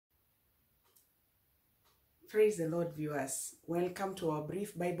Praise the Lord, viewers. Welcome to our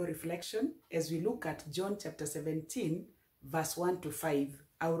brief Bible reflection as we look at John chapter 17, verse 1 to 5.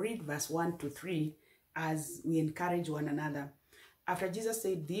 I'll read verse 1 to 3 as we encourage one another. After Jesus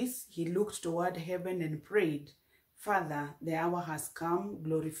said this, he looked toward heaven and prayed, "Father, the hour has come,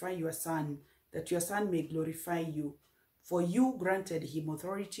 glorify your Son, that your Son may glorify you. For you granted him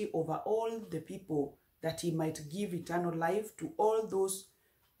authority over all the people, that he might give eternal life to all those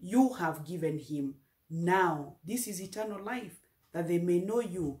you have given him. Now, this is eternal life, that they may know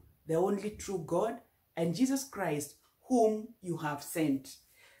you, the only true God, and Jesus Christ, whom you have sent."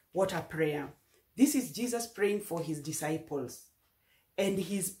 What a prayer. This is Jesus praying for his disciples. And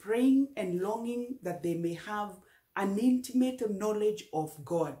he's praying and longing that they may have an intimate knowledge of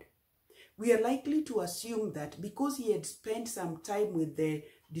God. We are likely to assume that because he had spent some time with the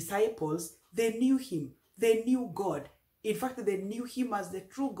disciples, they knew him, they knew God. In fact, they knew him as the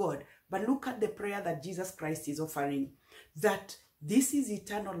true God. But look at the prayer that Jesus Christ is offering, that this is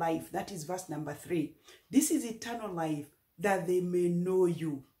eternal life. That is verse number 3. This is eternal life, that they may know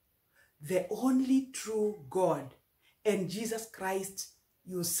you, the only true God, and Jesus Christ,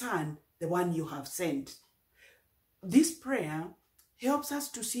 your Son, the one you have sent. This prayer helps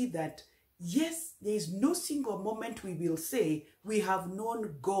us to see that, yes, there is no single moment we will say we have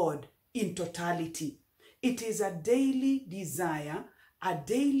known God in totality. It is a daily desire, a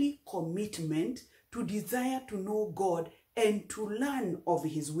daily commitment to desire to know God and to learn of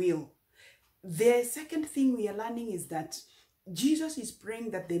his will. The second thing we are learning is that Jesus is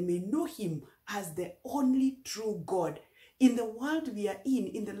praying that they may know him as the only true God. In the world we are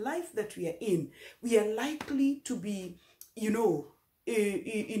in the life that we are in, we are likely to be,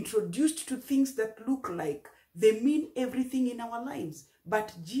 introduced to things that look like they mean everything in our lives.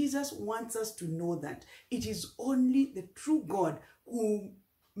 But Jesus wants us to know that it is only the true God who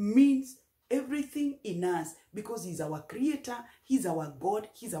means everything in us, because he's our creator, he's our God,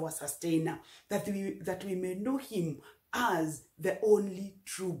 he's our sustainer, that we may know him as the only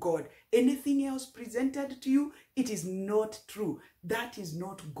true God. Anything else presented to you, it is not true. That is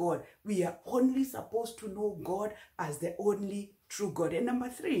not God. We are only supposed to know God as the only true God. And number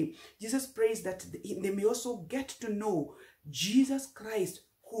 3, Jesus prays that they may also get to know Jesus Christ,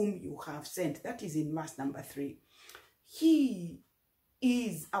 whom you have sent. That is in verse number 3. He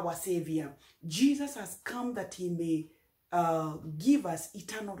is our Savior. Jesus has come that he may give us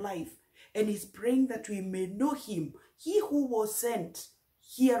eternal life. And he's praying that we may know him, he who was sent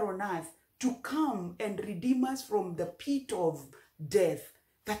here on earth to come and redeem us from the pit of death,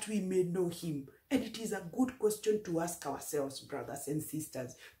 that we may know him. And it is a good question to ask ourselves, brothers and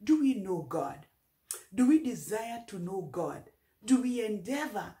sisters. Do we know God? Do we desire to know God? Do we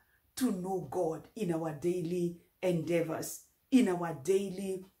endeavor to know God in our daily endeavors, in our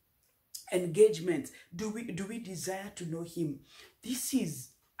daily engagements? Do we desire to know him? This is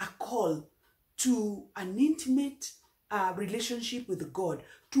a call to an intimate relationship with God,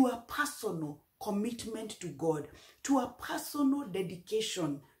 to a personal commitment to God, to a personal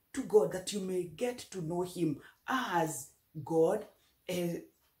dedication to God, that you may get to know him as God, as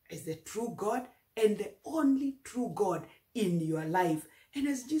the true God and the only true God in your life. And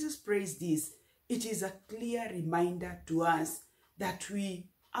as Jesus prays this, it is a clear reminder to us that we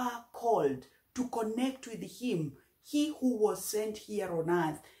are called to connect with him, he who was sent here on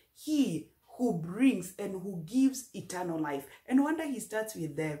earth, he who brings and who gives eternal life. And no wonder he starts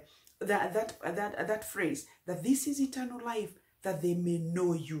with that phrase, that this is eternal life, that they may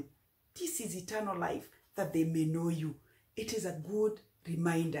know you. This is eternal life, that they may know you. It is a good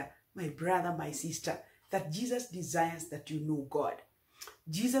reminder, my brother, my sister, that Jesus desires that you know God.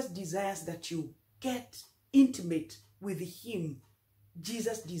 Jesus desires that you get intimate with him.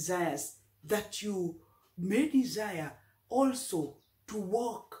 Jesus desires that you may desire also to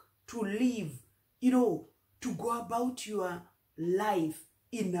walk, to live, to go about your life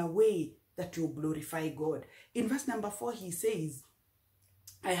in a way that will glorify God. In verse number 4, he says,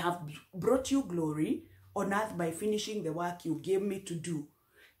 "I have brought you glory on earth by finishing the work you gave me to do."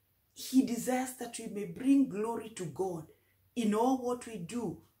 He desires that we may bring glory to God in all what we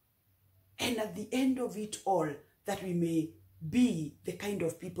do. And at the end of it all, that we may be the kind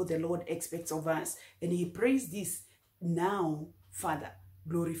of people the Lord expects of us. And he prays this, "Now, Father,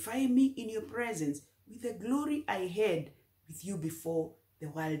 glorify me in your presence with the glory I had with you before the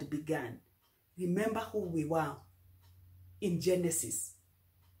world began." Remember who we were in Genesis.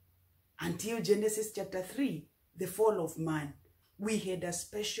 Until Genesis chapter 3, the fall of man, we had a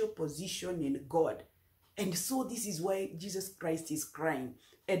special position in God. And so this is why Jesus Christ is crying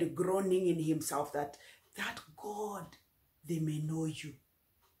and groaning in himself, that God, they may know you.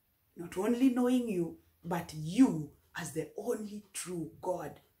 Not only knowing you, but you as the only true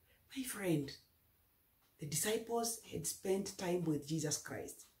God. My friend, the disciples had spent time with Jesus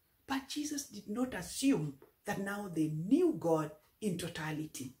Christ, but Jesus did not assume that now they knew God in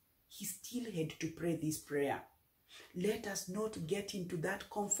totality. He still had to pray this prayer. Let us not get into that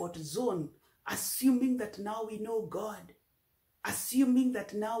comfort zone, assuming that now we know God, assuming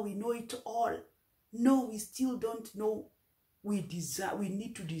that now we know it all. No, we still don't know. We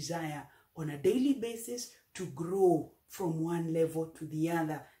need to desire on a daily basis to grow from one level to the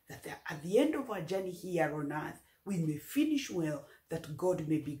other, that at the end of our journey here on earth, we may finish well, that God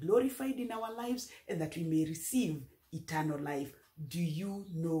may be glorified in our lives, and that we may receive eternal life. Do you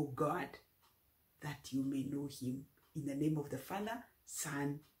know God? That you may know him. In the name of the Father,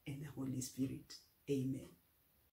 Son, and the Holy Spirit. Amen.